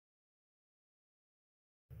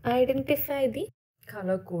Identify the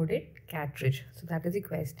color coded cartridge. So that is the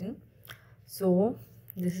question. So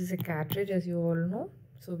this is a cartridge, as you all know.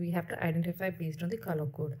 So we have to identify based on the color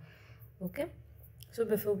code. Okay. So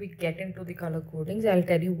before we get into the color codings, I'll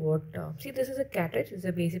tell you what. See, this is a cartridge. It's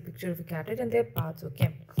a basic picture of a cartridge, and their parts.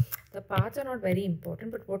 Okay. The parts are not very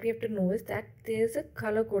important, but what we have to know is that there's a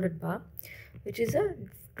color coded bar, which is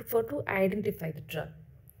to identify the drug.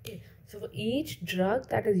 Okay. So for each drug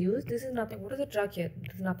that is used, this is nothing. What is the drug here?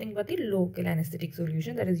 It is nothing but the local anesthetic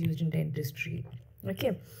solution that is used in dentistry.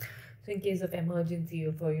 Okay. So in case of emergency,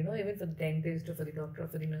 or for even for the dentist or for the doctor or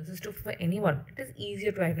for the nurses, or for anyone, it is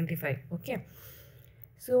easier to identify. Okay.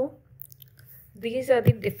 So these are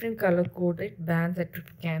the different color coded bands that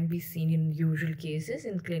can be seen in usual cases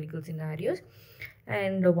in clinical scenarios.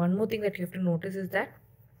 And one more thing that you have to notice is that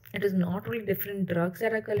it is not only different drugs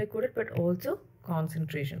that are color coded, but also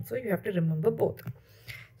concentration. So you have to remember both.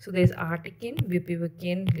 So there's articaine,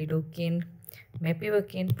 bupivacaine, lidocaine,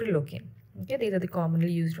 mepivacaine, prilocaine. Okay, these are the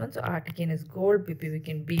commonly used ones. So articaine is gold,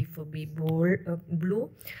 bupivacaine B for blue.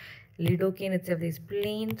 Lidocaine itself is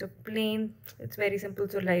plain. So plain, it's very simple.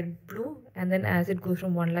 So light blue, and then as it goes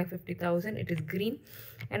from 1,50,000, it is green,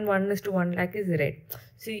 and 1:1 lakh is red.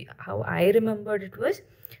 See how I remembered it was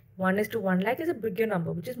 1:1 lakh is a bigger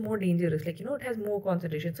number, which is more dangerous. Like it has more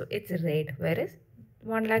concentration, so it's red. Whereas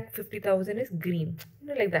 1,50,000 is green.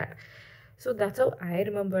 Like that. So that's how I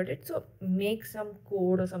remembered it. So make some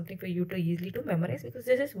code or something for you to easily to memorize, because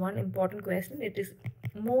this is one important question. It is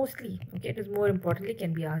mostly, okay, it is more importantly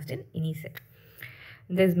can be asked in INICET.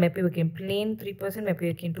 There's mepivacaine plain 3%,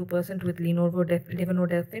 mepivacaine 2% with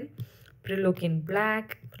levonorepinephrine, prilocaine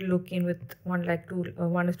black, prilocaine with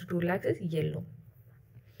 1:2 lakhs is yellow.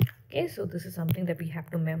 Okay, so this is something that we have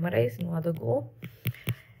to memorize, no other go.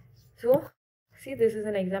 So see, this is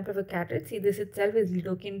an example of a cartridge. See, this itself is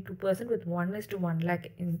lidocaine 2% with 1:1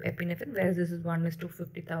 lakh in epinephrine, whereas this is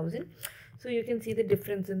 1:50,000. So you can see the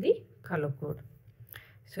difference in the color code.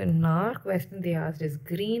 So in our question they asked is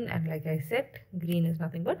green, and like I said, green is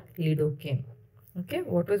nothing but lidocaine. Okay,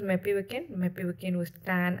 what was mepivacaine? Mepivacaine was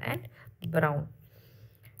tan and brown.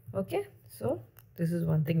 Okay, so this is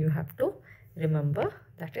one thing you have to remember,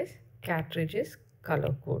 that is cartridge's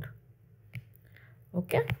color code.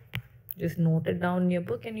 Okay, just note it down in your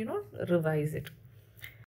book and revise it.